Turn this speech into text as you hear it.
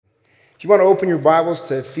If you want to open your Bibles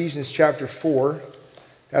to Ephesians chapter 4,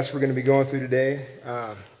 that's what we're going to be going through today.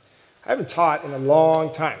 I haven't taught in a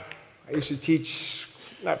long time. I used to teach,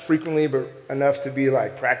 not frequently, but enough to be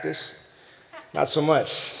like practice. Not so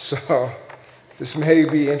much. So this may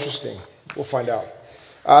be interesting. We'll find out.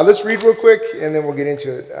 Let's read real quick, and then we'll get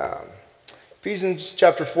into it. Ephesians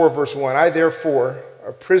chapter 4, verse 1. I, therefore,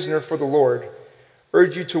 a prisoner for the Lord,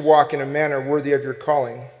 urge you to walk in a manner worthy of your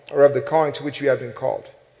calling, or of the calling to which you have been called,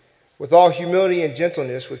 with all humility and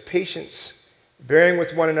gentleness, with patience, bearing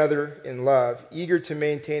with one another in love, eager to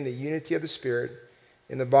maintain the unity of the Spirit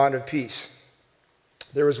in the bond of peace.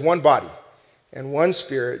 There is one body and one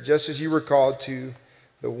Spirit, just as you were called to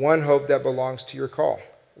the one hope that belongs to your call.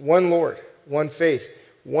 One Lord, one faith,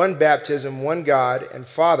 one baptism, one God and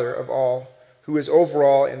Father of all, who is over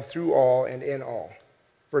all and through all and in all.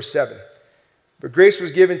 Verse 7. But grace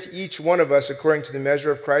was given to each one of us according to the measure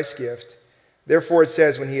of Christ's gift. Therefore it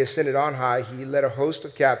says, when he ascended on high, he led a host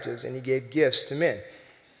of captives, and he gave gifts to men.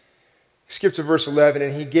 Skip to verse 11.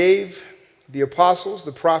 And he gave the apostles,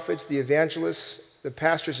 the prophets, the evangelists, the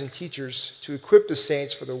pastors and teachers to equip the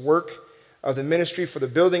saints for the work of the ministry, for the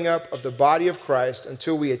building up of the body of Christ,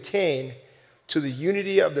 until we attain to the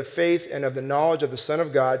unity of the faith and of the knowledge of the Son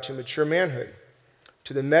of God, to mature manhood,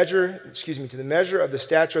 to the measure of the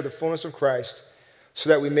stature of the fullness of Christ, so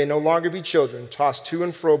that we may no longer be children, tossed to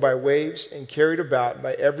and fro by waves and carried about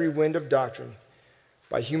by every wind of doctrine,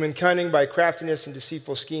 by human cunning, by craftiness and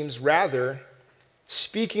deceitful schemes. Rather,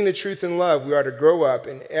 speaking the truth in love, we are to grow up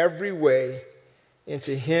in every way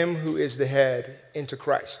into him who is the head, into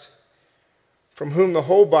Christ, from whom the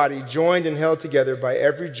whole body, joined and held together by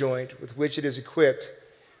every joint with which it is equipped,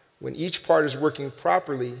 when each part is working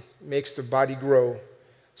properly, makes the body grow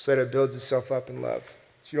so that it builds itself up in love.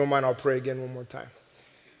 So if you don't mind, I'll pray again one more time.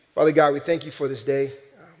 Father God, we thank you for this day.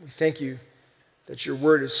 We thank you that your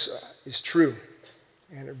word is true,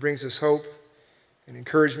 and it brings us hope and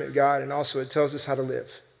encouragement, God, and also it tells us how to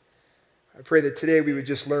live. I pray that today we would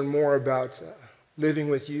just learn more about living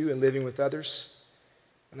with you and living with others,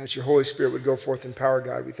 and that your Holy Spirit would go forth in power,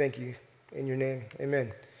 God. We thank you in your name.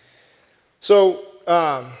 Amen. So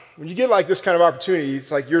when you get like this kind of opportunity,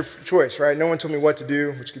 it's like your choice, right? No one told me what to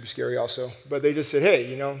do, which could be scary also, but they just said,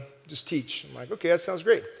 hey, just teach. I'm like, okay, that sounds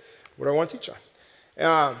great. What do I want to teach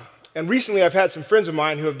on? And recently I've had some friends of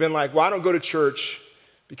mine who have been like, well, I don't go to church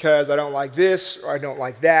because I don't like this, or I don't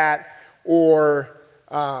like that, or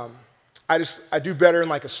I do better in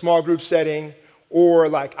like a small group setting, or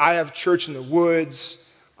like I have church in the woods,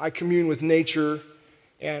 I commune with nature,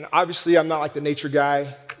 and obviously I'm not like the nature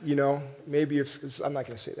guy, maybe I'm not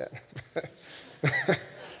going to say that.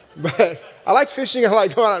 But I like fishing, I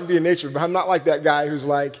like going out and being in nature, but I'm not like that guy who's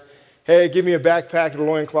like, hey, give me a backpack and a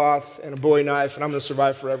loincloth and a Bowie knife and I'm going to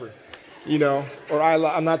survive forever, or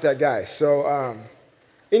I'm not that guy. So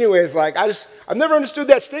anyways, like I've never understood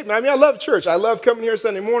that statement. I mean, I love church. I love coming here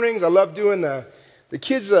Sunday mornings. I love doing the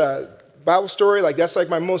kids' Bible story. Like that's like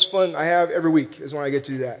my most fun I have every week is when I get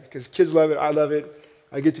to do that, because kids love it. I love it.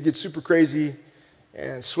 I get to get super crazy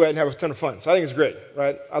and sweat and have a ton of fun. So I think it's great,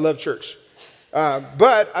 right? I love church.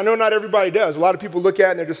 But I know not everybody does. A lot of people look at it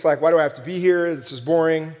and they're just like, why do I have to be here? This is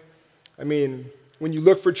boring. I mean, when you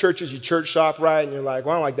look for churches, you church shop, right? And you're like,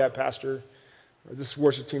 well, I don't like that pastor. Or this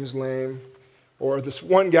worship team's lame. Or this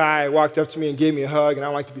one guy walked up to me and gave me a hug and I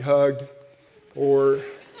don't like to be hugged. Or,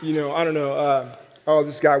 I don't know.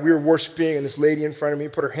 This guy, we were worshiping and this lady in front of me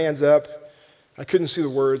put her hands up. I couldn't see the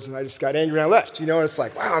words and I just got angry and I left. And it's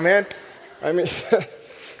like, wow, man. I mean,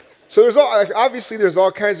 so obviously there's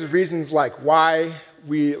all kinds of reasons like why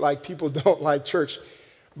people don't like church.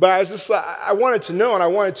 But I wanted to know and I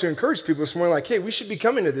wanted to encourage people this morning, like, hey, we should be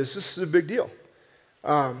coming to this. This is a big deal.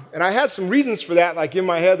 And I had some reasons for that, like in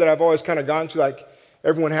my head that I've always kind of gone to, like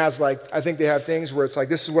everyone has, like, I think they have things where it's like,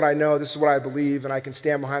 this is what I know, this is what I believe, and I can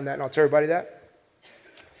stand behind that and I'll tell everybody that.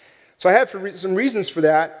 So I had some reasons for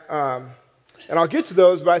that, and I'll get to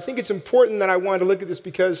those, but I think it's important that I wanted to look at this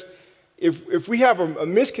because if we have a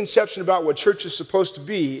misconception about what church is supposed to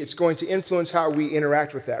be, it's going to influence how we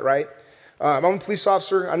interact with that, right? I'm a police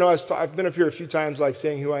officer. I know I've been up here a few times, like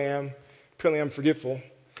saying who I am. Apparently, I'm forgetful.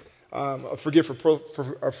 A forgetful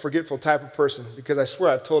type of person, because I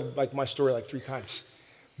swear I've told like my story like 3 times.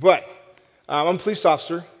 But I'm a police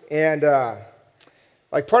officer, and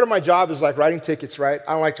like part of my job is like writing tickets, right?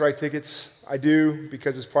 I don't like to write tickets. I do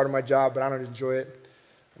because it's part of my job, but I don't enjoy it.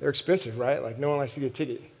 They're expensive, right? Like no one likes to get a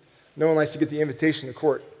ticket. No one likes to get the invitation to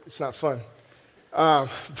court. It's not fun.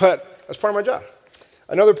 But that's part of my job.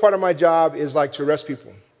 Another part of my job is like to arrest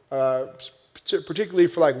people, particularly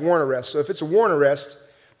for like warrant arrests. So if it's a warrant arrest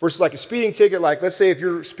versus like a speeding ticket, like let's say if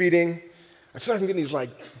you're speeding I feel like I'm getting these like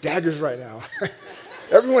daggers right now.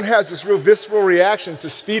 Everyone has this real visceral reaction to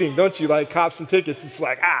speeding, don't you? Like cops and tickets. It's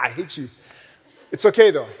like, I hate you. It's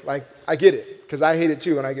okay though. Like, I get it, because I hate it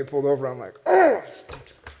too when I get pulled over. I'm like, oh,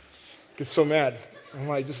 get so mad. I'm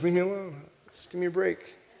like, just leave me alone. Just give me a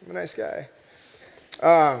break. I'm a nice guy.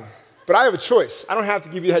 But I have a choice. I don't have to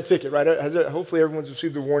give you that ticket, right? Hopefully everyone's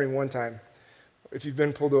received a warning one time. If you've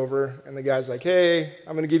been pulled over and the guy's like, hey,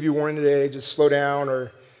 I'm going to give you a warning today. Just slow down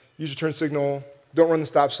or use your turn signal. Don't run the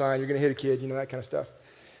stop sign. You're going to hit a kid, that kind of stuff.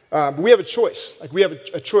 But we have a choice. Like, we have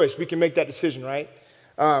a choice. We can make that decision, right?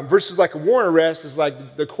 Versus like a warrant arrest is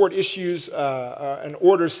like the court issues an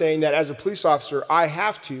order saying that as a police officer,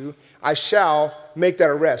 I shall make that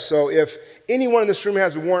arrest. So if anyone in this room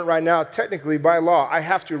has a warrant right now, technically by law, I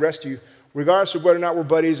have to arrest you, regardless of whether or not we're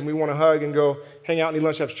buddies and we want to hug and go hang out and eat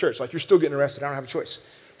lunch after church. Like, you're still getting arrested. I don't have a choice.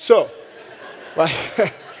 So, like,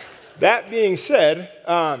 that being said,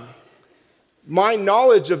 my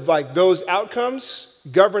knowledge of like those outcomes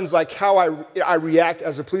governs like how I react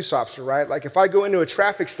as a police officer, right? Like, if I go into a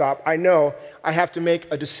traffic stop, I know I have to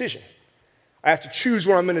make a decision. I have to choose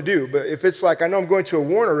what I'm going to do. But if it's like I know I'm going to a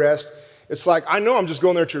warrant arrest, it's like I know I'm just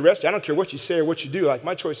going there to arrest you. I don't care what you say or what you do. Like,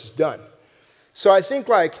 my choice is done. So I think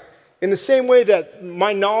like in the same way that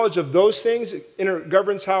my knowledge of those things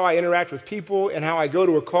governs how I interact with people and how I go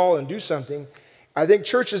to a call and do something, I think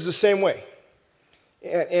church is the same way.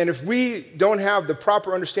 And if we don't have the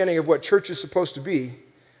proper understanding of what church is supposed to be,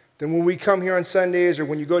 then when we come here on Sundays or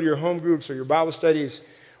when you go to your home groups or your Bible studies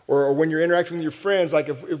or when you're interacting with your friends, like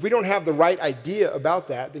if we don't have the right idea about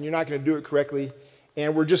that, then you're not going to do it correctly.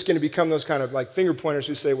 And we're just going to become those kind of like finger pointers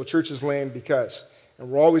who say, well, church is lame because. And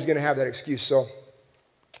we're always going to have that excuse. So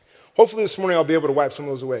hopefully this morning I'll be able to wipe some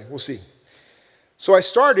of those away. We'll see. So I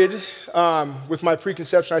started with my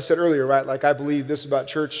preconception I said earlier, right? Like, I believe this about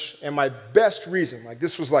church, and my best reason, like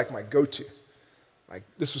this was like my go-to. Like,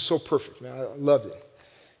 this was so perfect, man. I loved it.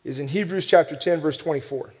 Is in Hebrews chapter 10, verse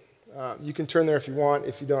 24. You can turn there if you want.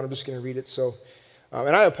 If you don't, I'm just going to read it. So,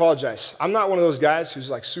 and I apologize. I'm not one of those guys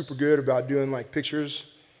who's like super good about doing like pictures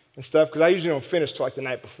and stuff, because I usually don't finish till like the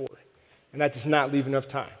night before. And that does not leave enough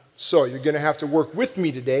time. So you're going to have to work with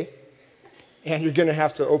me today. And you're going to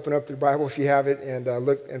have to open up the Bible if you have it and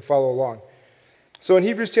look and follow along. So in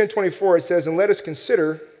Hebrews 10:24, it says, and let us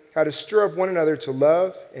consider how to stir up one another to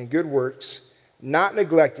love and good works, not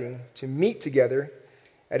neglecting to meet together,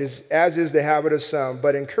 as is the habit of some,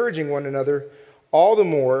 but encouraging one another all the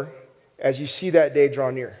more as you see that day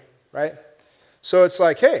draw near, right? So it's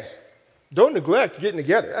like, hey, don't neglect getting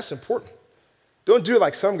together. That's important. Don't do it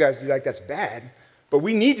like some guys do, like that's bad. But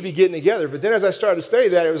we need to be getting together. But then as I started to study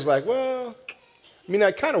that, it was like, well, I mean,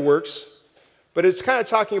 that kind of works. But it's kind of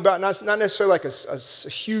talking about not necessarily like a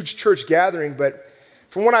huge church gathering, but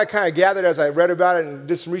from what I kind of gathered as I read about it and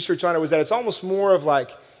did some research on it, was that it's almost more of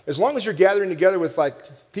like, as long as you're gathering together with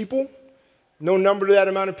like people, no number to that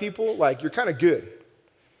amount of people, like you're kind of good.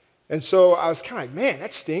 And so I was kind of like, man,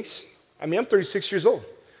 that stinks. I mean, I'm 36 years old.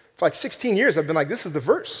 For like 16 years, I've been like, this is the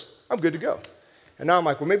verse. I'm good to go. And now I'm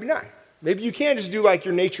like, well, maybe not. Maybe you can just do like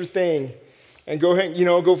your nature thing and go hang,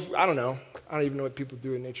 I don't know. I don't even know what people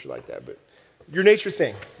do in nature like that, but your nature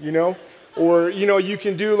thing, Or, you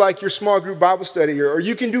can do like your small group Bible study, or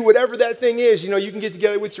you can do whatever that thing is. You can get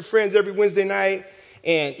together with your friends every Wednesday night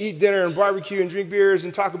and eat dinner and barbecue and drink beers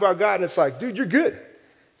and talk about God. And it's like, dude, you're good.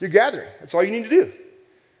 You're gathering. That's all you need to do.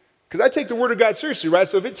 Because I take the word of God seriously, right?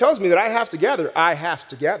 So if it tells me that I have to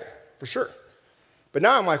gather, for sure. But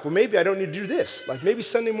now I'm like, well, maybe I don't need to do this. Like, maybe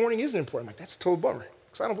Sunday morning isn't important. I'm like, that's a total bummer,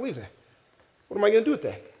 because I don't believe that. What am I going to do with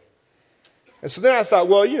that? And so then I thought,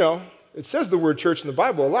 well, it says the word church in the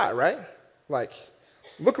Bible a lot, right? Like,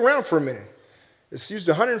 look around for a minute. It's used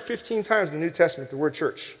 115 times in the New Testament, the word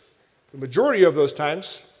church. The majority of those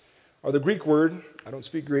times are the Greek word, I don't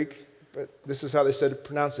speak Greek, but this is how they said to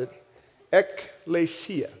pronounce it,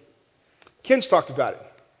 ekklesia. Ken's talked about it.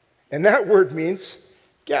 And that word means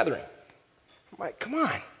gathering. I'm like, come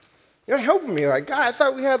on. You're not helping me. Like, God, I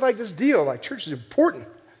thought we had like this deal. Like, church is important.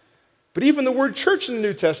 But even the word church in the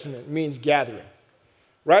New Testament means gathering,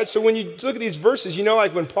 right? So when you look at these verses,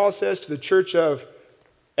 like when Paul says to the church of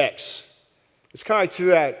X, it's kind of like to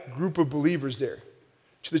that group of believers there,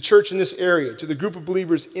 to the church in this area, to the group of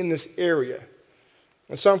believers in this area.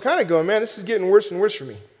 And so I'm kind of going, man, this is getting worse and worse for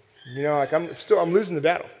me. Like I'm losing the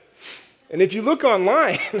battle. And if you look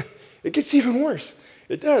online, it gets even worse.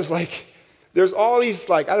 It does. Like, there's all these,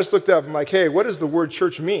 like, I just looked up, I'm like, hey, what does the word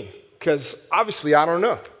church mean? Because obviously I don't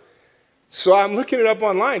know. So I'm looking it up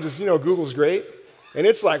online, just, Google's great. And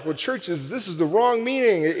it's like, well, this is the wrong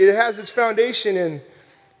meaning. It has its foundation in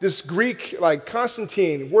this Greek, like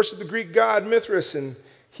Constantine, worship the Greek god Mithras, and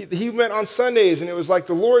he met on Sundays, and it was like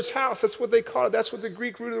the Lord's house. That's what they call it. That's what the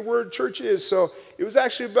Greek root of the word church is. So it was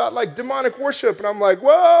actually about like demonic worship. And I'm like,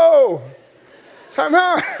 whoa, time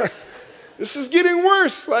out. This is getting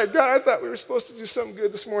worse. Like, God, I thought we were supposed to do something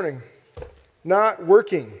good this morning. Not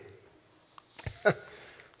working.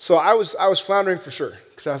 So I was floundering for sure,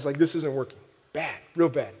 because I was like, this isn't working. Bad, real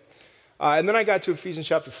bad. And then I got to Ephesians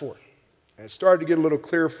chapter 4. And it started to get a little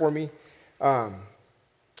clearer for me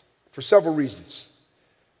for several reasons.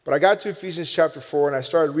 But I got to Ephesians chapter 4, and I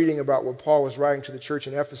started reading about what Paul was writing to the church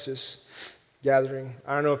in Ephesus, gathering.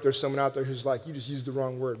 I don't know if there's someone out there who's like, you just used the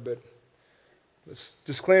wrong word, but this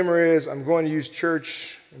disclaimer is I'm going to use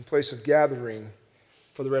church in place of gathering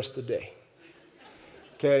for the rest of the day.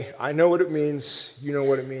 Okay, I know what it means. You know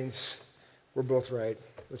what it means. We're both right.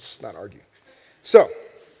 Let's not argue. So,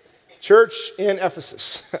 church in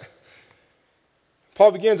Ephesus.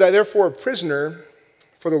 Paul begins, I therefore, a prisoner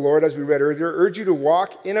for the Lord, as we read earlier, urge you to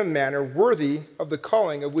walk in a manner worthy of the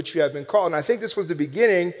calling of which you have been called. And I think this was the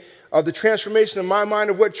beginning of the transformation of my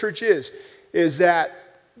mind of what church is that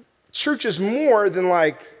church is more than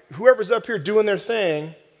like whoever's up here doing their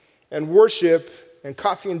thing and worship and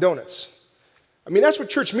coffee and donuts. I mean, that's what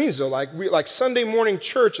church means, though. Like Sunday morning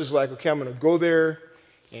church is like, okay, I'm going to go there,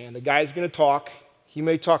 and the guy's going to talk. He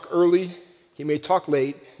may talk early, he may talk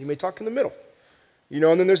late, he may talk in the middle. And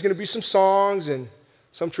then there's going to be some songs, and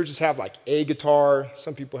some churches have like a guitar.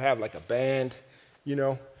 Some people have like a band,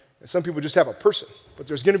 and some people just have a person. But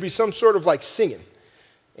there's going to be some sort of like singing.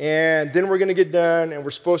 And then we're going to get done, and we're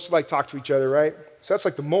supposed to like talk to each other, right? So that's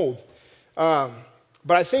like the mold.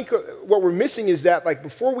 But I think what we're missing is that like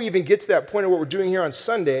before we even get to that point of what we're doing here on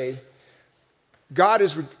Sunday,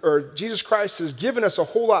 Jesus Christ has given us a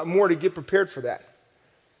whole lot more to get prepared for that.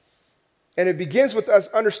 And it begins with us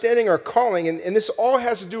understanding our calling, and this all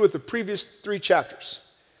has to do with the previous 3 chapters.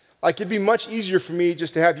 Like, it'd be much easier for me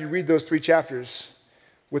just to have you read those 3 chapters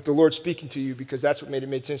with the Lord speaking to you, because that's what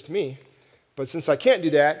made sense to me. But since I can't do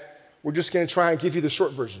that, we're just going to try and give you the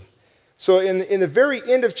short version. So in the very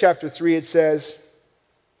end of chapter 3, it says,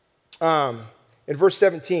 in verse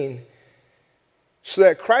 17, so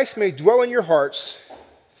that Christ may dwell in your hearts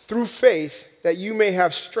through faith, that you may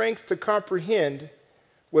have strength to comprehend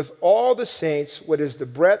with all the saints what is the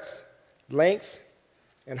breadth, length,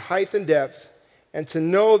 and height and depth, and to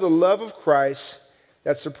know the love of Christ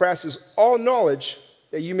that surpasses all knowledge,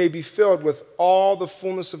 that you may be filled with all the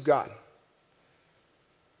fullness of God.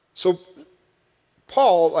 So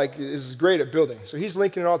Paul, is great at building. So he's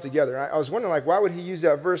linking it all together. I was wondering, why would he use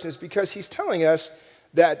that verse? And it's because he's telling us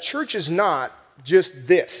that church is not just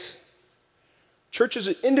this. Church is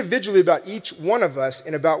individually about each one of us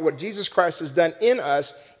and about what Jesus Christ has done in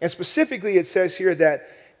us. And specifically, it says here that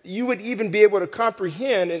you would even be able to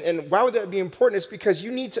comprehend. And why would that be important? It's because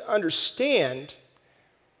you need to understand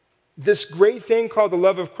this great thing called the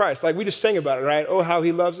love of Christ. Like we just sang about it, right? Oh, how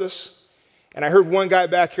he loves us. And I heard one guy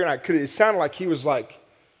back here, and it sounded like he was like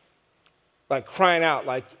crying out.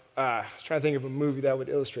 I was trying to think of a movie that would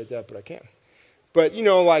illustrate that, but I can't. But,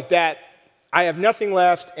 like that. I have nothing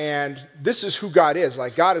left, and this is who God is.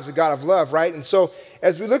 Like, God is a God of love, right? And so,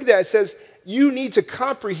 as we look at that, it says, you need to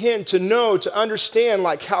comprehend, to know, to understand,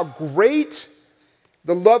 how great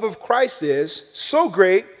the love of Christ is, so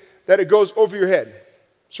great that it goes over your head,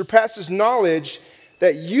 surpasses knowledge,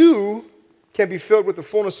 that you can be filled with the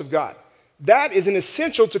fullness of God. That is an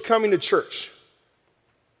essential to coming to church,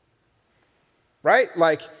 right?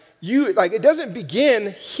 It doesn't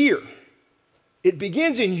begin here. It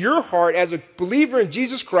begins in your heart as a believer in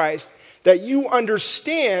Jesus Christ, that you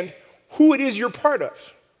understand who it is you're part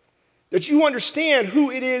of. That you understand who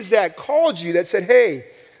it is that called you, that said, hey,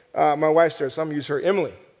 my wife's there, so I'm going to use her,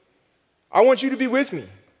 Emily. I want you to be with me.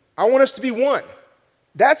 I want us to be one.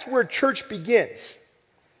 That's where church begins.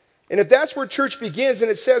 And if that's where church begins, then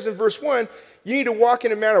it says in verse 1, you need to walk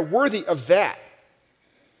in a manner worthy of that.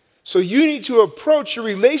 So you need to approach your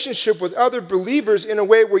relationship with other believers in a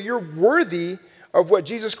way where you're worthy of what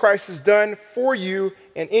Jesus Christ has done for you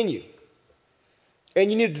and in you.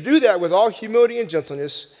 And you need to do that with all humility and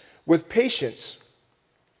gentleness, with patience,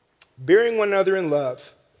 bearing one another in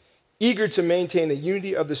love, eager to maintain the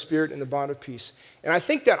unity of the Spirit and the bond of peace. And I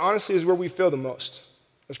think that honestly is where we fail the most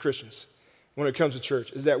as Christians when it comes to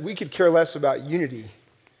church, is that we could care less about unity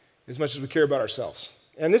as much as we care about ourselves.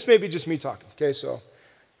 And this may be just me talking, okay? So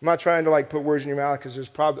I'm not trying to put words in your mouth, because there's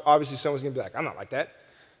probably, obviously someone's going to be like, I'm not like that.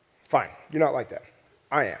 Fine, you're not like that.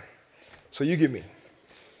 I am. So you give me.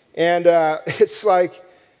 And it's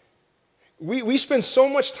we spend so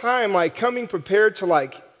much time coming prepared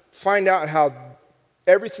to find out how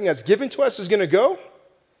everything that's given to us is going to go,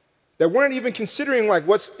 that we're not even considering like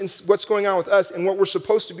what's going on with us and what we're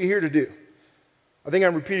supposed to be here to do. I think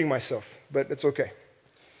I'm repeating myself, but it's okay.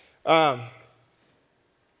 When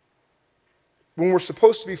we're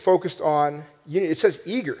supposed to be focused on unity, it says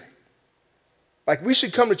eager. Like we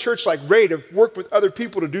should come to church like ready to work with other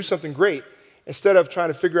people to do something great instead of trying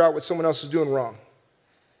to figure out what someone else is doing wrong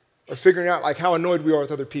or figuring out like how annoyed we are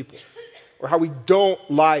with other people or how we don't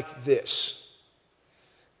like this.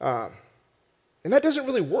 And that doesn't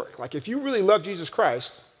really work. Like if you really love Jesus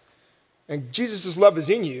Christ and Jesus' love is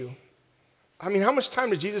in you, I mean, how much time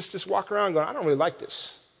did Jesus just walk around going, I don't really like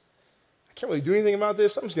this. I can't really do anything about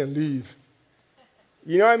this. I'm just going to leave.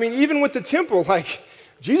 You know what I mean? Even with the temple, like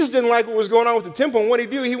Jesus didn't like what was going on with the temple. And what did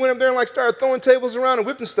he do? He went up there and like started throwing tables around and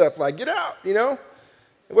whipping stuff. Like, get out, you know?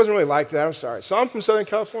 It wasn't really like that. I'm sorry. So I'm from Southern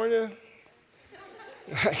California.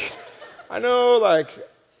 Like, I know, like,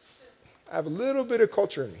 I have a little bit of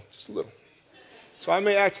culture in me, just a little. So I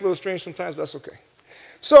may act a little strange sometimes, but that's okay.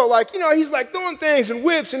 So, like, you know, he's like throwing things and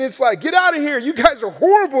whips, and it's like, get out of here. You guys are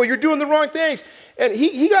horrible. You're doing the wrong things. And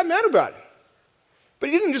he got mad about it. But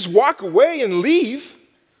he didn't just walk away and leave.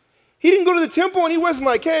 He didn't go to the temple, and he wasn't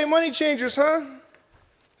like, hey, money changers, huh? How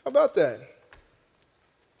about that?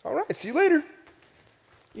 All right, see you later.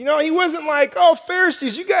 You know, he wasn't like, oh,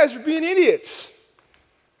 Pharisees, you guys are being idiots.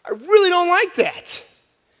 I really don't like that.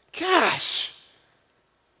 Gosh.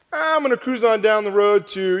 I'm going to cruise on down the road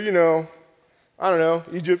to, you know, I don't know,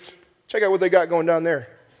 Egypt. Check out what they got going down there.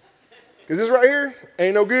 Because this right here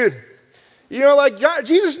ain't no good. You know, like God,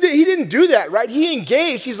 Jesus, he didn't do that, right? He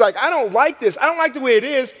engaged. He's like, I don't like this. I don't like the way it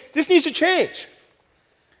is. This needs to change.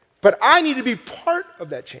 But I need to be part of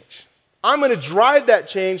that change. I'm going to drive that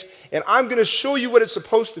change, and I'm going to show you what it's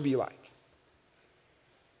supposed to be like.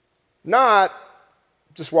 Not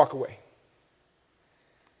just walk away.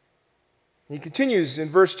 He continues in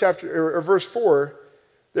verse 4,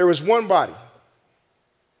 there was one body,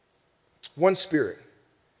 one Spirit,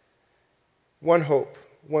 one hope,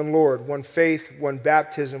 one Lord, one faith, one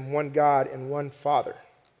baptism, one God, and one Father.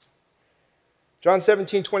 John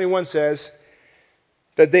 17:21 says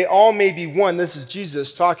that they all may be one. This is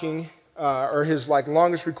Jesus talking, or his like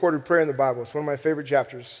longest recorded prayer in the Bible. It's one of my favorite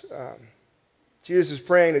chapters. Jesus is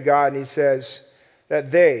praying to God, and he says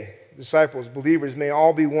that they, disciples, believers, may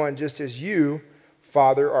all be one, just as you,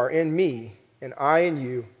 Father, are in me, and I in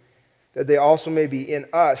you, that they also may be in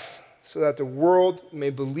us, so that the world may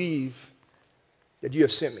believe that you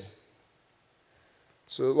have sent me.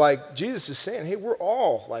 So like Jesus is saying, hey, we're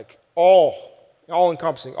all like all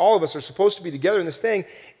encompassing. All of us are supposed to be together in this thing,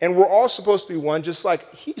 and we're all supposed to be one, just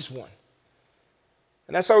like he's one.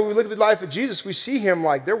 And that's how when we look at the life of Jesus, we see him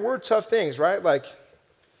like there were tough things, right? Like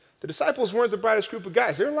the disciples weren't the brightest group of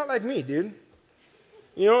guys. They're a lot like me, dude.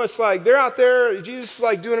 You know, it's like they're out there, Jesus is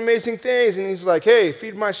like doing amazing things, and he's like, hey,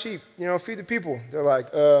 feed my sheep, you know, feed the people. They're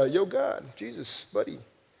like, yo, God, Jesus, buddy.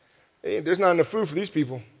 Hey, there's not enough food for these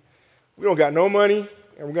people. We don't got no money,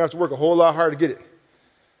 and we're going to have to work a whole lot harder to get it.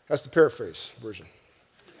 That's the paraphrase version.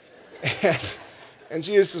 And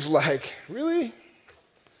Jesus is like, really?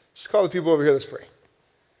 Just call the people over here, let's pray.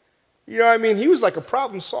 You know what I mean? He was like a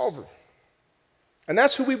problem solver. And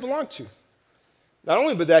that's who we belong to. Not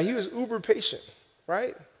only but that, he was uber patient,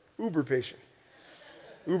 right? Uber patient.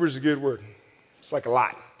 Uber is a good word. It's like a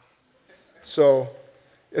lot. So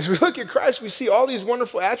as we look at Christ, we see all these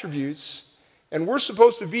wonderful attributes, and we're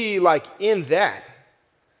supposed to be like in that.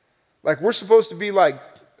 Like we're supposed to be like,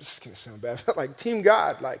 this is going to sound bad, but like Team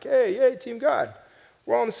God. Like, hey, Team God.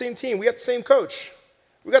 We're all on the same team. We got the same coach.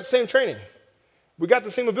 We got the same training. We got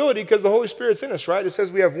the same ability because the Holy Spirit's in us, right? It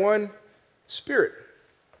says we have one Spirit.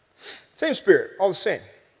 Same Spirit, all the same.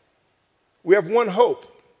 We have one hope,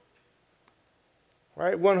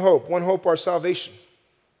 right? One hope, our salvation.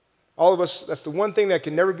 All of us, that's the one thing that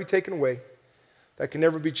can never be taken away, that can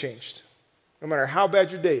never be changed. No matter how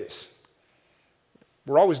bad your day is,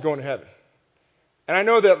 we're always going to heaven. And I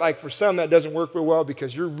know that like for some that doesn't work real well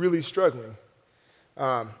because you're really struggling.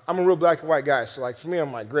 I'm a real black and white guy, so like for me,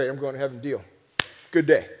 I'm like, great, I'm going to heaven, deal. Good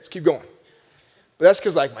day, let's keep going. But that's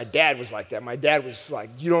because like my dad was like that. My dad was like,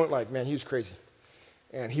 you don't like, man, he was crazy.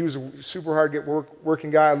 And he was a super hard working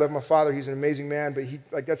guy. I love my father. He's an amazing man,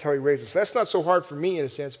 but that's how he raised us. So that's not so hard for me in a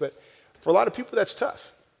sense, but for a lot of people, that's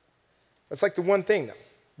tough. That's like the one thing, though.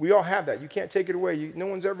 We all have that. You can't take it away. No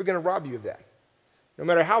one's ever going to rob you of that. No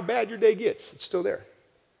matter how bad your day gets, it's still there.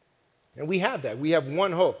 And we have that. We have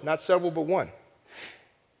one hope, not several, but one.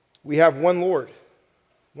 We have one Lord,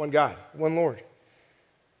 one God, one Lord.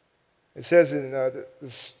 It says in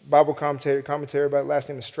this Bible commentary by the last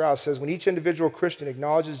name of Strauss, says, when each individual Christian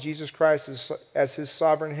acknowledges Jesus Christ as his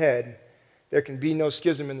sovereign head, there can be no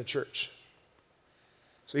schism in the church.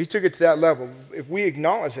 So he took it to that level. If we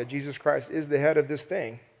acknowledge that Jesus Christ is the head of this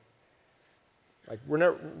thing, like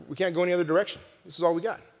we can't go any other direction. This is all we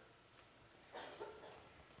got.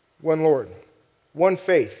 One Lord, one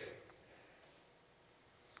faith,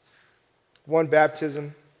 one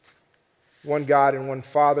baptism, one God and one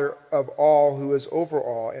Father of all, who is over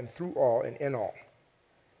all and through all and in all.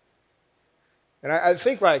 And I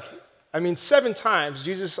think 7 times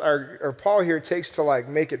Jesus or Paul here takes to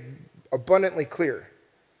make it abundantly clear.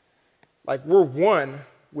 Like we're one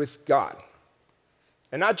with God.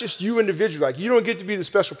 And not just you individually. Like you don't get to be the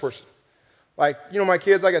special person. Like, my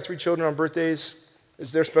kids, I got 3 children on birthdays.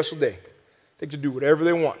 It's their special day. They can do whatever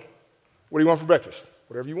they want. What do you want for breakfast?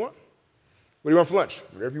 Whatever you want. What do you want for lunch?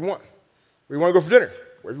 Whatever you want. Where do you want to go for dinner?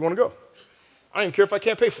 Wherever you want to go. I don't even care if I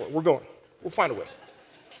can't pay for it. We're going. We'll find a way.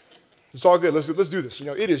 It's all good. Let's do this.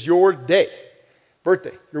 It is your day.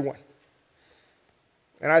 Birthday. You're one.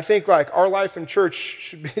 And I think our life in church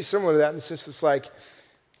should be similar to that in the sense it's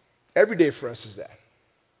every day for us is that.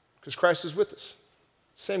 Because Christ is with us.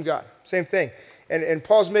 Same God. Same thing. And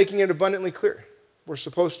Paul's making it abundantly clear. We're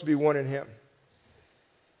supposed to be one in him.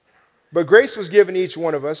 But grace was given each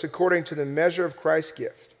one of us according to the measure of Christ's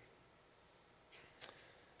gift.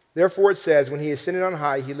 Therefore it says, when he ascended on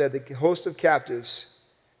high, he led a host of captives,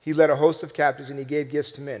 and he gave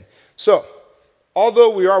gifts to men. So,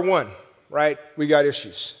 although we are one, right, we got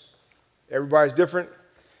issues. Everybody's different.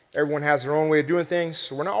 Everyone has their own way of doing things,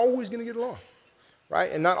 so we're not always going to get along,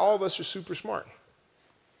 right? And not all of us are super smart.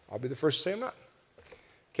 I'll be the first to say I'm not.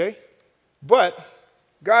 Okay? But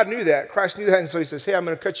God knew that. Christ knew that, and so he says, hey, I'm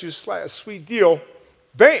going to cut you a sweet deal.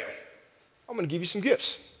 Bam! I'm going to give you some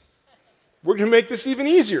gifts. We're going to make this even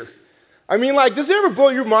easier. Does it ever blow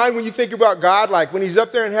your mind when you think about God? When he's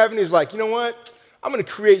up there in heaven, he's like, you know what? I'm going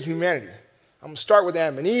to create humanity. I'm going to start with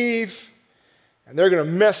Adam and Eve, and they're going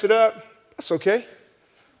to mess it up. That's okay.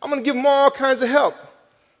 I'm going to give them all kinds of help.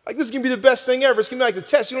 This is going to be the best thing ever. It's going to be like the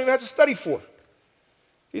test you don't even have to study for.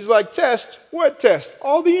 He's like, test? What test?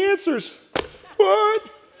 All the answers. What?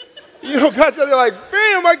 God's out there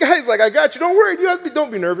bam, my guy's I got you. Don't worry. Don't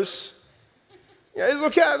be nervous. Yeah, it's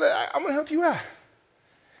okay. I'm going to help you out.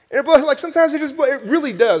 And it blows, sometimes it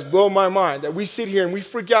really does blow my mind that we sit here and we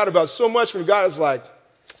freak out about so much when God is I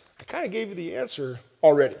kind of gave you the answer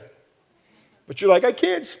already. But you're I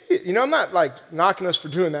can't see it. I'm not knocking us for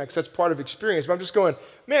doing that because that's part of experience. But I'm just going,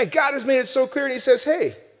 man, God has made it so clear. And he says,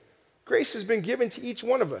 hey, grace has been given to each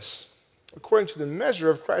one of us according to the measure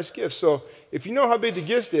of Christ's gift. So if you know how big the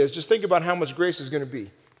gift is, just think about how much grace is going to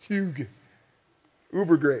be. Huge.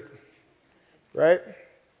 Uber great. Right?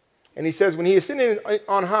 And he says, when he ascended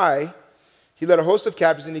on high, he led a host of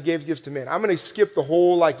captives and he gave gifts to men. I'm going to skip the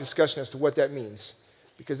whole discussion as to what that means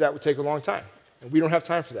because that would take a long time. And we don't have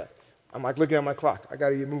time for that. I'm looking at my clock. I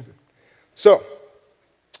got to get moving. So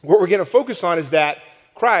what we're going to focus on is that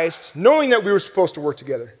Christ, knowing that we were supposed to work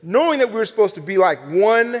together, knowing that we were supposed to be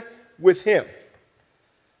one with him,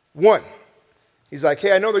 one. He's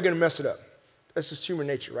hey, I know they're going to mess it up. That's just human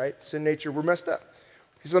nature, right? Sin nature, we're messed up.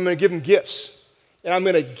 He says, I'm going to give them gifts. And I'm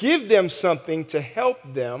going to give them something to help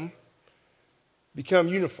them become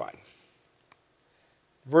unified.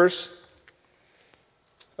 Verse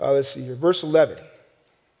 11.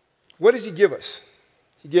 What does he give us?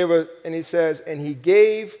 And he says, and he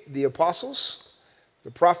gave the apostles,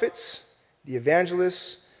 the prophets, the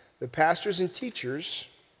evangelists, the pastors and teachers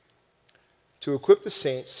to equip the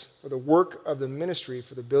saints for the work of the ministry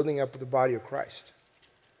for the building up of the body of Christ.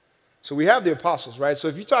 So we have the apostles, right? So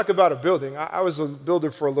if you talk about a building, I was a builder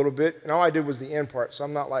for a little bit, and all I did was the end part, so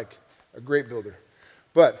I'm not a great builder.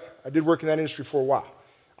 But I did work in that industry for a while.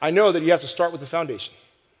 I know that you have to start with the foundation.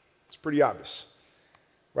 It's pretty obvious,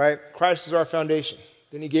 right? Christ is our foundation.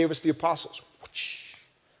 Then he gave us the apostles,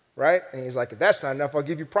 right? And he's if that's not enough, I'll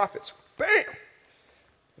give you prophets. Bam!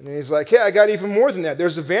 And then he's hey, I got even more than that.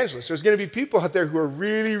 There's evangelists. There's going to be people out there who are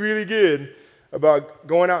really, really good about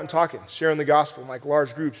going out and talking, sharing the gospel in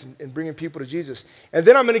large groups and bringing people to Jesus. And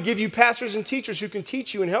then I'm going to give you pastors and teachers who can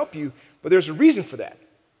teach you and help you, but there's a reason for that.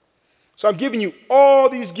 So I'm giving you all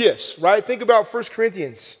these gifts, right? Think about 1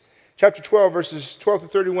 Corinthians chapter 12, verses 12 to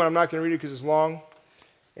 31. I'm not going to read it because it's long,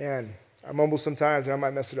 and I mumble sometimes and I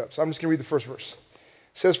might mess it up. So I'm just going to read the first verse.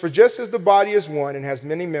 It says, for just as the body is one and has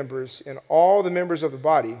many members, and all the members of the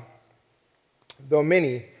body, though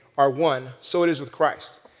many, are one, so it is with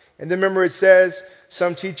Christ. And then remember it says,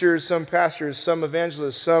 some teachers, some pastors, some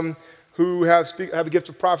evangelists, some who have a gift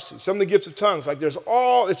of prophecy, some of the gifts of tongues.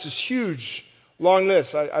 It's this huge, long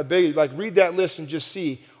list. I beg you, read that list and just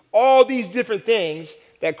see all these different things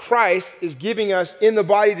that Christ is giving us in the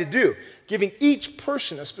body to do, giving each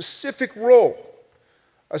person a specific role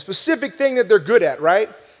a specific thing that they're good at, right?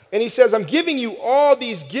 And he says, I'm giving you all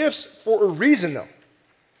these gifts for a reason, though.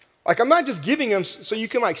 Like, I'm not just giving them so you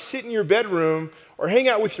can, like, sit in your bedroom or hang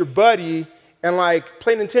out with your buddy and, like,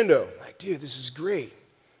 play Nintendo. Like, dude, this is great.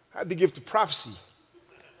 I have the gift of prophecy.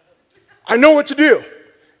 I know what to do.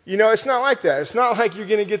 You know, it's not like that. It's not like you're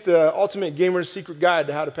going to get the ultimate gamer's secret guide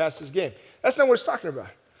to how to pass this game. That's not what it's talking about.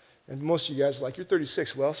 And most of you guys are like, you're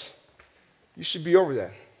 36, Wells. You should be over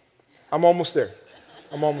that. I'm almost there.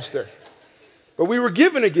 I'm almost there. But we were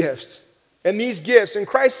given a gift. And these gifts, and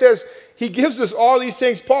Christ says he gives us all these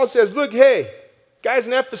things. Paul says, look, hey, guys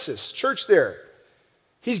in Ephesus, church there,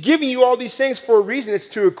 he's giving you all these things for a reason. It's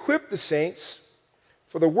to equip the saints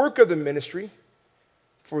for the work of the ministry,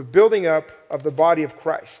 for building up of the body of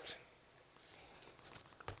Christ.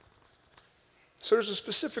 So there's a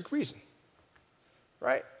specific reason,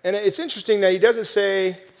 right? And it's interesting that he doesn't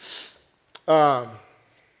say, I'm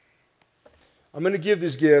going to give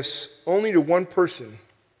these gifts only to one person,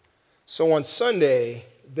 so on Sunday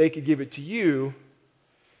they could give it to you,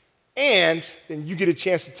 and then you get a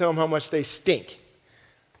chance to tell them how much they stink,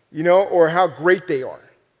 you know, or how great they are.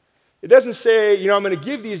 It doesn't say, you know, I'm going to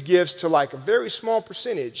give these gifts to like a very small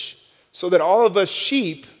percentage so that all of us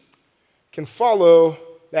sheep can follow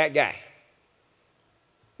that guy.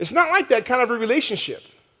 It's not like that kind of a relationship.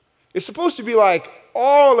 It's supposed to be like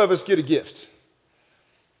all of us get a gift.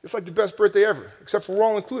 It's like the best birthday ever, except for we're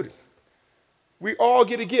all included. We all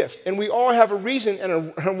get a gift, and we all have a reason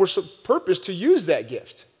and we're purpose to use that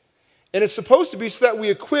gift. And it's supposed to be so that we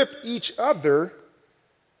equip each other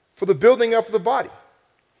for the building up of the body.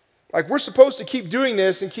 Like, we're supposed to keep doing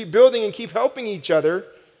this and keep building and keep helping each other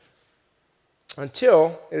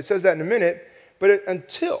until, and it says that in a minute, but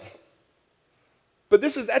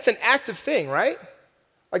that's an active thing, right?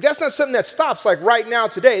 Like, that's not something that stops like right now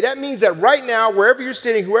today. That means that right now, wherever you're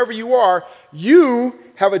sitting, whoever you are, you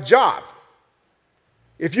have a job.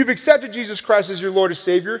 If you've accepted Jesus Christ as your Lord and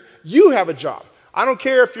Savior, you have a job. I don't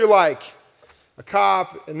care if you're like a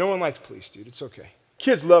cop, and no one likes police, dude. It's okay.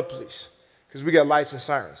 Kids love police because we got lights and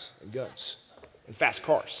sirens and guns and fast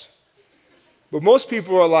cars. But most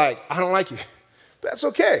people are like, I don't like you. But that's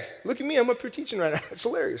okay. Look at me. I'm up here teaching right now. It's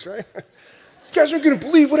hilarious, right? You guys aren't going to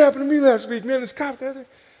believe what happened to me last week, man. This cop got there.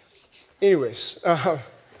 Anyways, but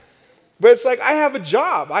it's like I have a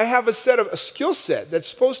job. I have a skill set that's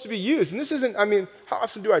supposed to be used. And this isn't, I mean, how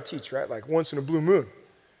often do I teach, right? Like once in a blue moon.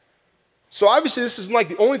 So obviously this isn't like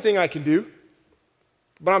the only thing I can do.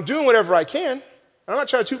 But I'm doing whatever I can. I'm not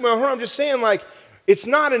trying to toot my own horn. I'm just saying, like, it's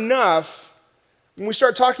not enough when we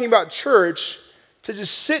start talking about church to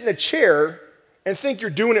just sit in a chair and think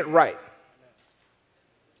you're doing it right.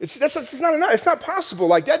 That's not enough. It's not possible.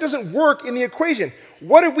 Like, that doesn't work in the equation.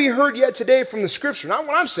 What have we heard yet today from the scripture? Not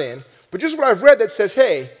what I'm saying, but just what I've read that says,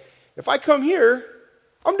 hey, if I come here,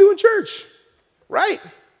 I'm doing church, right?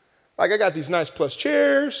 Like, I got these nice plush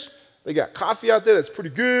chairs. They got coffee out there that's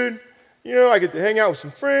pretty good. You know, I get to hang out with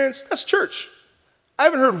some friends. That's church. I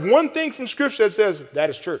haven't heard one thing from Scripture that says that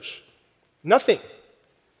is church. Nothing.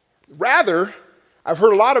 Rather, I've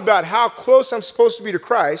heard a lot about how close I'm supposed to be to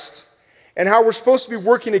Christ and how we're supposed to be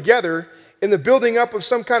working together in the building up of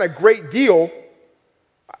some kind of great deal.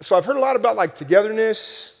 So I've heard a lot about like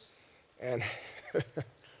togetherness and,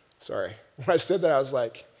 sorry, when I said that I was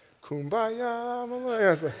like,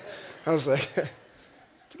 kumbaya. I was like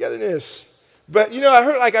togetherness. But, you know,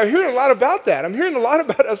 I hear a lot about that. I'm hearing a lot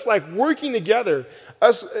about us, like, working together,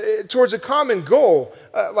 us towards a common goal,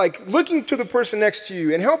 like looking to the person next to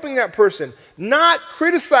you and helping that person, not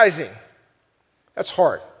criticizing. That's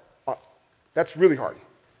hard. That's really hard.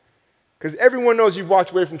 Because everyone knows you've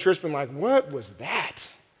walked away from church and been like, what was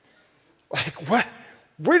that? Like, what?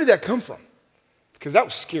 Where did that come from? Because that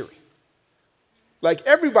was scary. Like,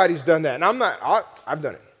 everybody's done that, and I've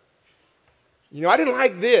done it. You know, I didn't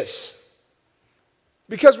like this.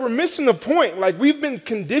 Because we're missing the point. Like, we've been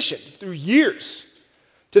conditioned through years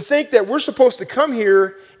to think that we're supposed to come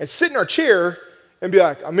here and sit in our chair and be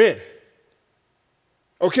like, I'm in.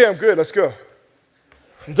 Okay, I'm good. Let's go.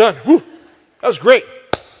 I'm done. Woo, that was great.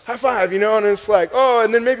 High five, you know, and it's like, oh,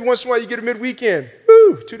 and then maybe once in a while you get a midweekend.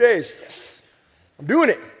 Woo, 2 days. Yes, I'm doing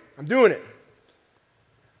it. I'm doing it.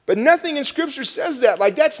 But nothing in Scripture says that.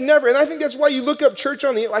 Like, that's never, and I think that's why you look up church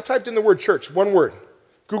I typed in the word church, one word,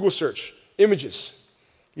 Google search, images.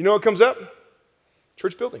 You know what comes up?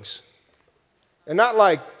 Church buildings. And not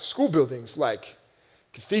like school buildings, like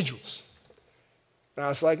cathedrals. And I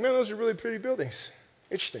was like, man, those are really pretty buildings.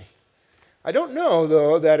 Interesting. I don't know,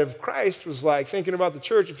 though, that if Christ was like thinking about the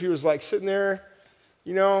church, if he was like sitting there,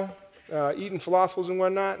 you know, eating falafels and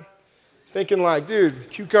whatnot, thinking like, dude,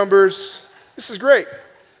 cucumbers, this is great.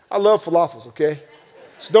 I love falafels, okay?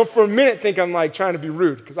 So don't for a minute think I'm like trying to be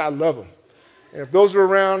rude, because I love them. And if those are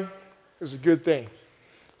around, it's a good thing.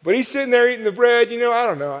 But he's sitting there eating the bread, I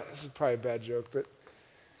don't know. This is probably a bad joke, but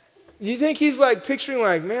you think he's like picturing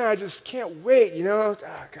like, man, I just can't wait, Oh,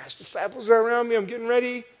 gosh, disciples are around me. I'm getting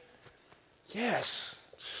ready. Yes,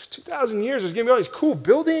 2,000 years, there's going to be all these cool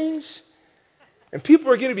buildings, and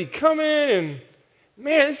people are going to be coming, and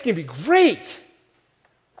man, this is going to be great.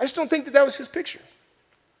 I just don't think that was his picture.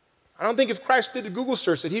 I don't think if Christ did a Google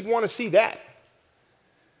search that he'd want to see that.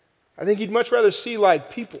 I think he'd much rather see like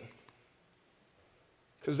people,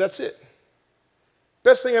 because that's it.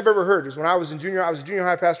 Best thing I've ever heard is when I was a junior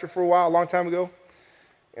high pastor for a while, a long time ago,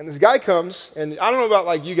 and this guy comes, and I don't know about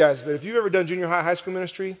like you guys, but if you've ever done junior high school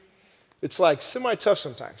ministry, it's like semi-tough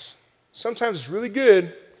sometimes. Sometimes it's really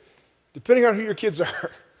good, depending on who your kids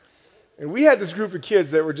are. And we had this group of kids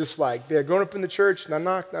that were just like, they had grown up in the church, not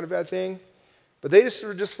a bad thing, but they just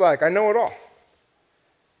were just like, I know it all.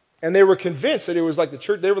 And they were convinced that it was like the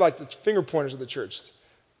church, they were like the finger pointers of the church.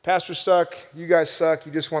 Pastors suck, you guys suck,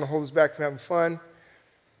 you just want to hold us back from having fun.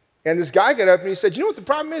 And this guy got up and he said, you know what the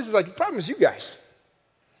problem is? He's like, the problem is you guys.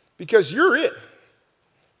 Because you're it.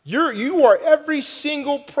 You are every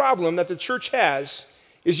single problem that the church has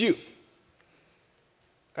is you.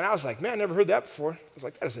 And I was like, man, I never heard that before. I was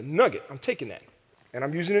like, that is a nugget. I'm taking that. And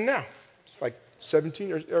I'm using it now. It's like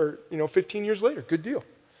 17 or 15 years later. Good deal.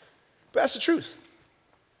 But that's the truth.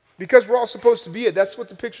 Because we're all supposed to be it. That's what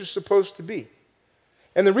the picture's supposed to be.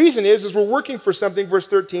 And the reason is we're working for something, verse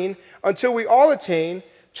 13, until we all attain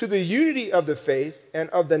to the unity of the faith and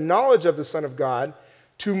of the knowledge of the Son of God,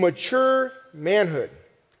 to mature manhood,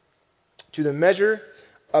 to the measure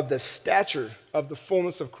of the stature of the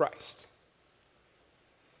fullness of Christ.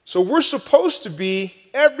 So we're supposed to be,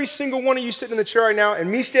 every single one of you sitting in the chair right now and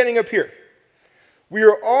me standing up here, we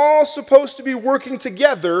are all supposed to be working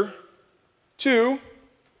together to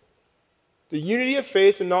the unity of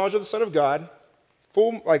faith and knowledge of the Son of God,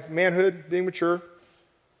 full, like manhood, being mature,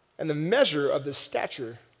 and the measure of the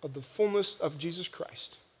stature of the fullness of Jesus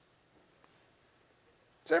Christ.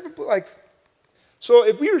 So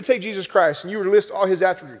if we were to take Jesus Christ and you were to list all his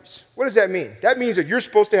attributes, what does that mean? That means that you're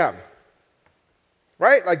supposed to have them.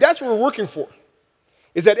 Right? Like that's what we're working for.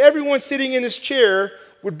 Is that everyone sitting in this chair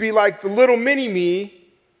would be like the little mini-me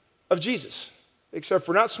of Jesus. Except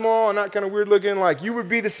for not small and not kind of weird looking, like you would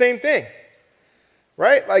be the same thing.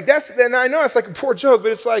 Right? Like and I know it's like a poor joke,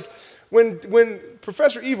 but it's like when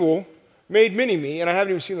Professor Evil made Mini-Me, and I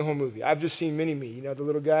haven't even seen the whole movie. I've just seen Mini-Me, the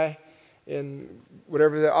little guy in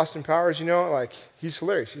whatever the Austin Powers, like he's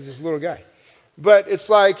hilarious. He's this little guy. But it's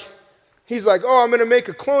like, he's like, oh, I'm going to make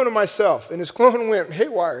a clone of myself. And his clone went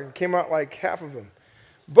haywire and came out like half of him.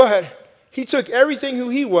 But he took everything who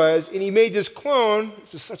he was and he made this clone.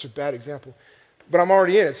 This is such a bad example, but I'm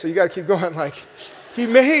already in it, so you got to keep going. Like, he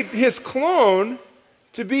made his clone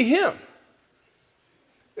to be him.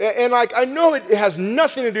 And like, I know it has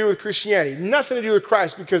nothing to do with Christianity, nothing to do with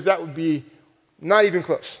Christ, because that would be not even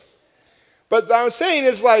close. But what I'm saying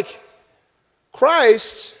is like,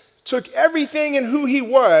 Christ took everything in who he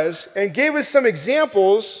was and gave us some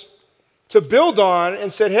examples to build on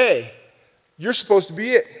and said, hey, you're supposed to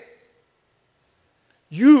be it.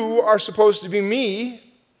 You are supposed to be me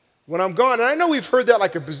when I'm gone. And I know we've heard that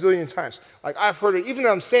like a bazillion times. Like I've heard it, even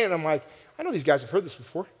though I'm saying it, I'm like, I know these guys have heard this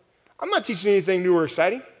before. I'm not teaching anything new or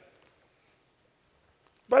exciting.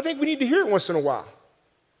 But I think we need to hear it once in a while.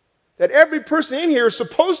 That every person in here is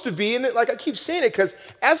supposed to be, and that, like I keep saying it, because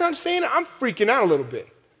as I'm saying it, I'm freaking out a little bit.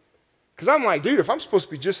 Because I'm like, dude, if I'm supposed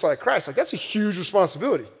to be just like Christ, like that's a huge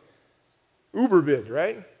responsibility. Uber big,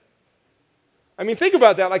 right? I mean, think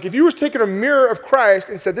about that. Like if you were taking a mirror of Christ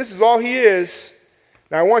and said, this is all he is,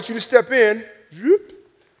 now I want you to step in,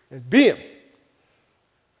 and be him.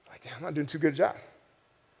 Like, I'm not doing too good a job.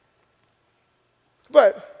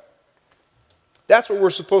 But that's what we're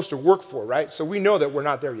supposed to work for, right? So we know that we're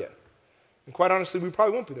not there yet. And quite honestly, we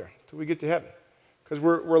probably won't be there until we get to heaven. Because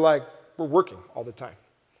we're working all the time.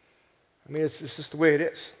 I mean, it's just the way it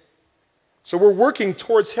is. So we're working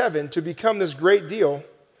towards heaven to become this great deal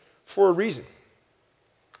for a reason.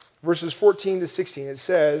 Verses 14 to 16, it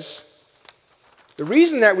says, the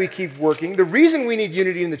reason that we keep working, the reason we need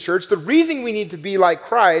unity in the church, the reason we need to be like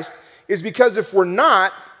Christ is because if we're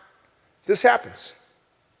not, this happens.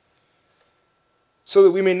 So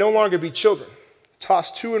that we may no longer be children,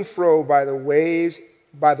 tossed to and fro by the waves,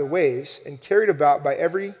 and carried about by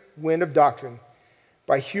every wind of doctrine,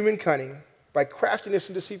 by human cunning, by craftiness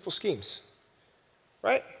and deceitful schemes.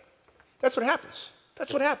 Right? That's what happens.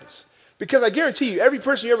 That's what happens. Because I guarantee you, every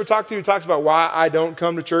person you ever talk to who talks about why I don't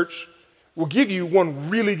come to church will give you one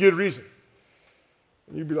really good reason.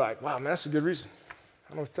 And you'd be like, wow, man, that's a good reason.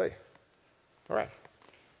 don't know what to tell you. All right.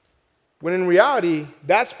 When in reality,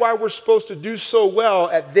 that's why we're supposed to do so well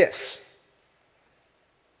at this.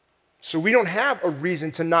 So we don't have a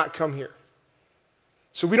reason to not come here.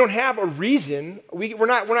 So we don't have a reason. We're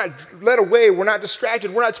not led away. We're not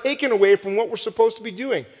distracted. We're not taken away from what we're supposed to be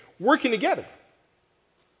doing, working together.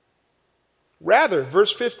 Rather,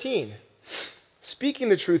 verse 15, speaking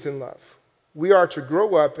the truth in love, we are to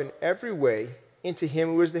grow up in every way into him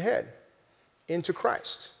who is the head, into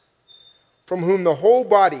Christ, from whom the whole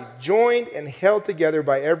body, joined and held together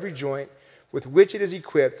by every joint with which it is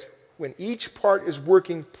equipped, when each part is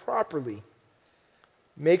working properly,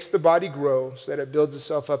 makes the body grow so that it builds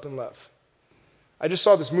itself up in love. I just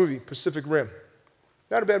saw this movie, Pacific Rim.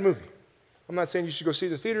 Not a bad movie. I'm not saying you should go see it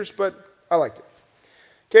in the theaters, but I liked it.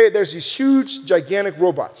 Okay, there's these huge, gigantic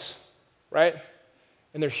robots, right?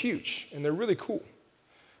 And they're huge, and they're really cool.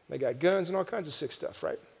 They got guns and all kinds of sick stuff,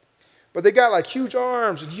 right? But they got like huge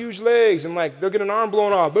arms and huge legs, and like they'll get an arm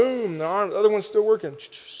blown off, boom, the other one's still working,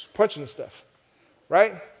 punching and stuff,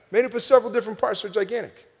 right? Made up of several different parts, they're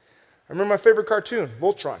gigantic. I remember my favorite cartoon,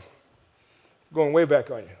 Voltron. Going way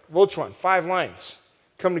back on you. Voltron, 5 lines.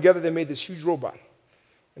 Come together, they made this huge robot.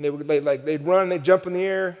 And they'd run, they'd jump in the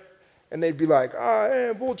air, and they'd be like,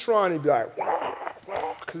 hey, Voltron. He'd be like, wah,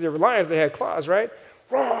 wah, because they were lions, they had claws, right?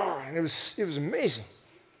 Wah, and it was amazing.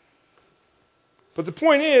 But the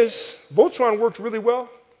point is, Voltron worked really well.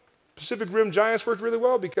 Pacific Rim Giants worked really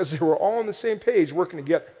well because they were all on the same page working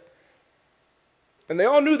together. And they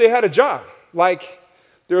all knew they had a job. Like,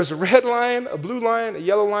 there was a red lion, a blue lion, a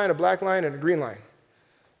yellow lion, a black lion, and a green lion.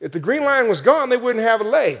 If the green lion was gone, they wouldn't have a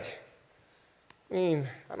leg. I mean,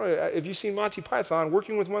 I don't know, if you've seen Monty Python,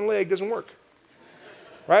 working with one leg doesn't work,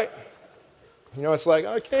 right? You know, it's like,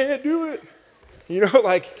 I can't do it. You know,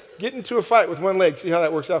 like, get into a fight with one leg, see how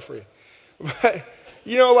that works out for you. But,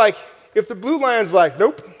 you know, like, if the blue lion's like,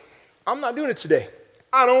 nope, I'm not doing it today.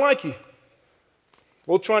 I don't like you.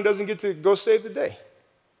 Voltron doesn't get to go save the day.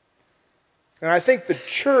 And I think the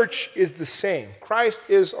church is the same. Christ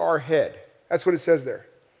is our head. That's what it says there.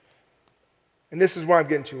 And this is what I'm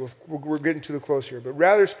getting to. We're getting to the close here. But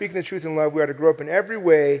rather, speaking the truth in love, we are to grow up in every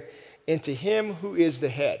way into him who is the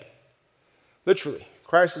head. Literally,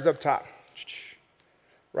 Christ is up top.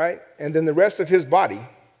 Right? And then the rest of his body,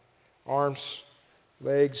 arms,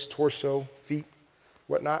 legs, torso, feet,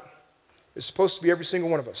 whatnot, is supposed to be every single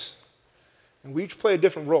one of us. And we each play a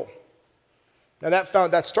different role. Now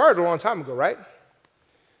that started a long time ago, right?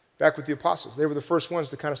 Back with the apostles. They were the first ones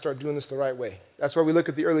to kind of start doing this the right way. That's why we look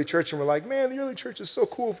at the early church and we're like, man, the early church is so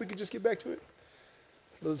cool if we could just get back to it.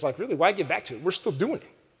 But it's like, really, why get back to it? We're still doing it.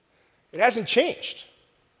 It hasn't changed.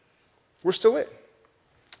 We're still it.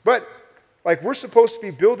 But like we're supposed to be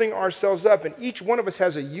building ourselves up, and each one of us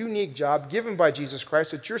has a unique job given by Jesus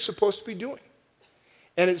Christ that you're supposed to be doing.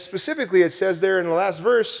 And specifically, it says there in the last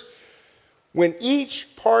verse, when each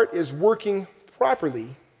part is working properly,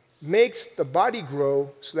 makes the body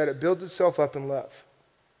grow so that it builds itself up in love.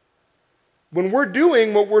 When we're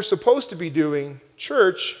doing what we're supposed to be doing,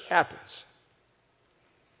 church happens.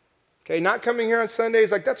 Okay, not coming here on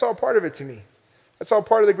Sundays, like that's all part of it to me. That's all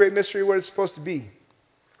part of the great mystery of what it's supposed to be.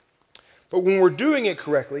 But when we're doing it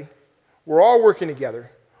correctly, we're all working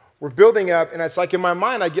together, we're building up, and it's like in my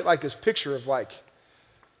mind I get like this picture of like,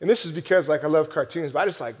 and this is because like I love cartoons, but I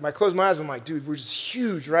just like, when I close my eyes, I'm like, dude, we're just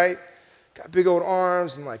huge, right? Got big old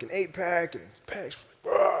arms and like an 8-pack and pecs,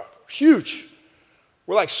 huge.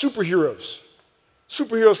 We're like superheroes.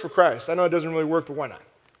 Superheroes for Christ. I know it doesn't really work, but why not?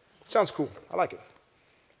 It sounds cool. I like it.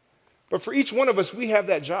 But for each one of us, we have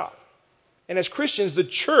that job. And as Christians, the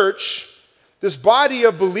church, this body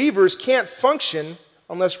of believers can't function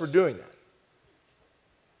unless we're doing that.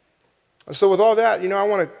 And so with all that, I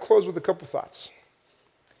want to close with a couple thoughts.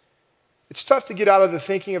 It's tough to get out of the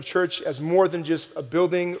thinking of church as more than just a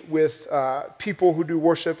building with people who do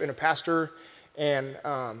worship and a pastor and,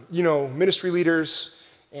 ministry leaders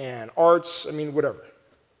and arts, whatever.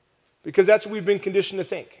 Because that's what we've been conditioned to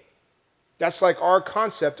think. That's like our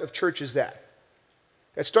concept of church is that.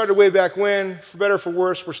 It started way back when, for better or for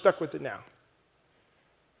worse, we're stuck with it now.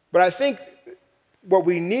 But I think what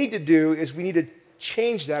we need to do is we need to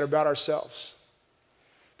change that about ourselves.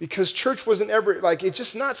 Because church wasn't ever, it's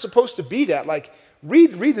just not supposed to be that.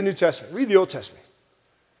 Read the New Testament, read the Old Testament.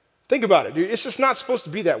 Think about it, dude. It's just not supposed to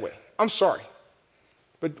be that way. I'm sorry.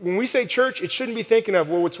 But when we say church, it shouldn't be thinking of,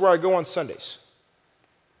 well, it's where I go on Sundays.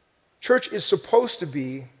 Church is supposed to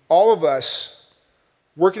be all of us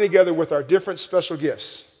working together with our different special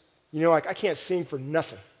gifts. I can't sing for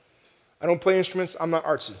nothing. I don't play instruments. I'm not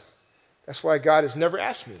artsy. That's why God has never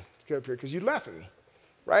asked me to get up here, because you'd laugh at me,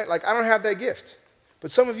 right? I don't have that gift.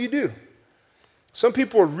 But some of you do. Some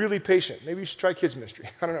people are really patient. Maybe you should try kids ministry.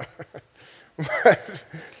 I don't know. But,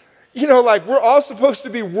 you know, like we're all supposed to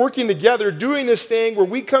be working together, doing this thing where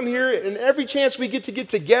we come here and every chance we get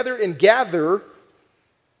together and gather,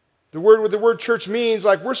 what the word church means,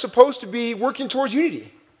 like we're supposed to be working towards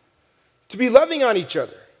unity, to be loving on each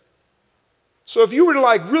other. So if you were to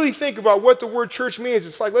like really think about what the word church means,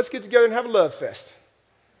 it's like let's get together and have a love fest.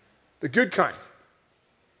 The good kind.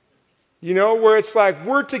 You know, where it's like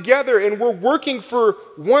we're together and we're working for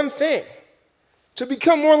one thing. To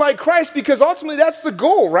become more like Christ, because ultimately that's the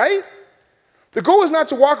goal, right? The goal is not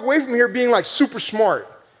to walk away from here being like super smart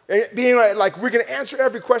and being like we're going to answer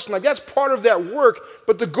every question. Like that's part of that work.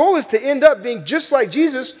 But the goal is to end up being just like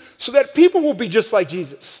Jesus so that people will be just like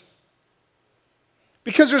Jesus.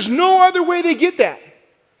 Because there's no other way they get that.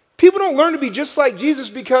 People don't learn to be just like Jesus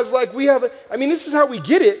because like this is how we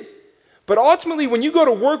get it. But ultimately when you go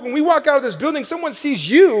to work, when we walk out of this building, someone sees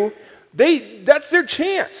you, that's their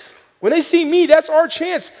chance. When they see me, that's our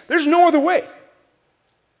chance. There's no other way.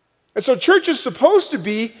 And so church is supposed to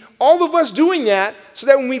be all of us doing that so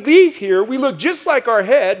that when we leave here, we look just like our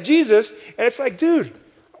head, Jesus, and it's like, dude,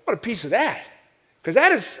 I want a piece of that because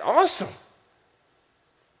that is awesome.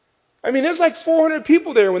 I mean, there's like 400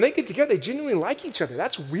 people there. When they get together, they genuinely like each other.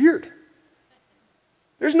 That's weird.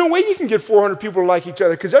 There's no way you can get 400 people to like each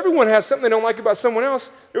other because everyone has something they don't like about someone else.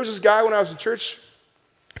 There was this guy when I was in church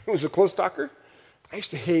who was a close talker. I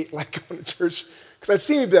used to hate like going to church because I'd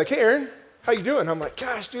see him and be like, hey, Aaron, how you doing? I'm like,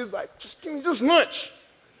 gosh, dude, like, just give me this much.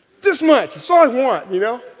 This much. That's all I want, you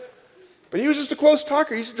know? But he was just a close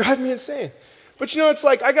talker. He used to drive me insane. But, you know, it's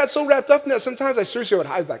like I got so wrapped up in that sometimes I seriously would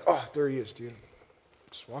hide like, oh, there he is, dude.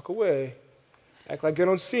 Just walk away. Act like I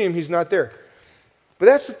don't see him. He's not there. But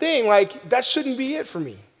that's the thing. Like, that shouldn't be it for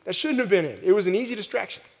me. That shouldn't have been it. It was an easy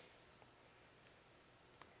distraction.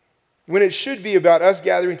 When it should be about us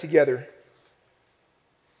gathering together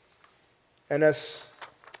and us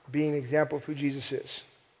being an example of who Jesus is.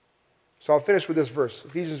 So I'll finish with this verse,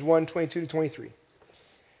 Ephesians 1:22-23. It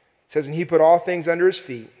says, and he put all things under his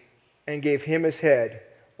feet and gave him his head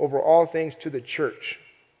over all things to the church,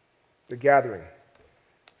 the gathering,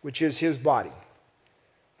 which is his body,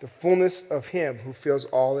 the fullness of him who fills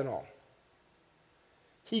all in all.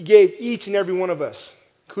 He gave each and every one of us,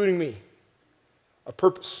 including me, a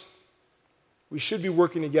purpose. We should be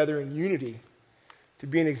working together in unity to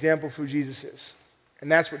be an example of who Jesus is.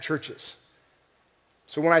 And that's what church is.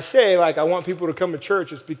 So when I say, like, I want people to come to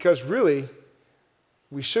church, it's because really,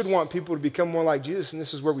 we should want people to become more like Jesus, and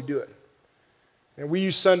this is where we do it. And we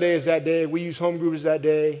use Sunday as that day. We use home groups as that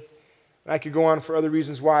day. And I could go on for other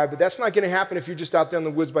reasons why, but that's not going to happen if you're just out there in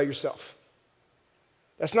the woods by yourself.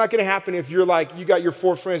 That's not going to happen if you're like, you got your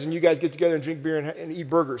 4 friends and you guys get together and drink beer and eat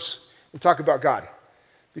burgers and talk about God.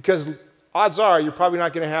 Because odds are you're probably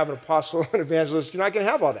not going to have an apostle, an evangelist. You're not going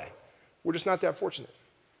to have all that. We're just not that fortunate.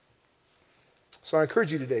 So I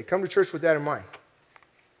encourage you today, come to church with that in mind.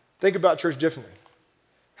 Think about church differently.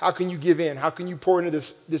 How can you give in? How can you pour into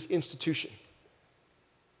this institution?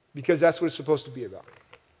 Because that's what it's supposed to be about.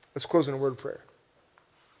 Let's close in a word of prayer.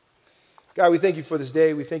 God, we thank you for this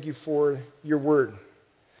day. We thank you for your word.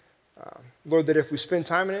 Lord, that if we spend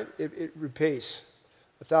time in it, it repays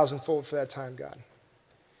 1,000-fold for that time, God.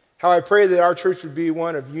 How I pray that our church would be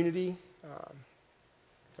one of unity,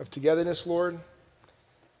 of togetherness, Lord.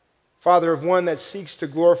 Father, of one that seeks to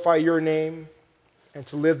glorify your name and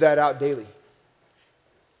to live that out daily.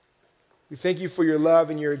 We thank you for your love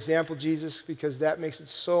and your example, Jesus, because that makes it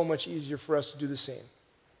so much easier for us to do the same.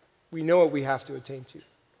 We know what we have to attain to.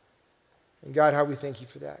 And God, how we thank you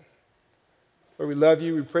for that. Lord, we love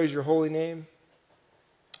you. We praise your holy name.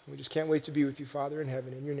 We just can't wait to be with you, Father, in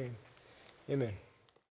heaven. In your name, amen.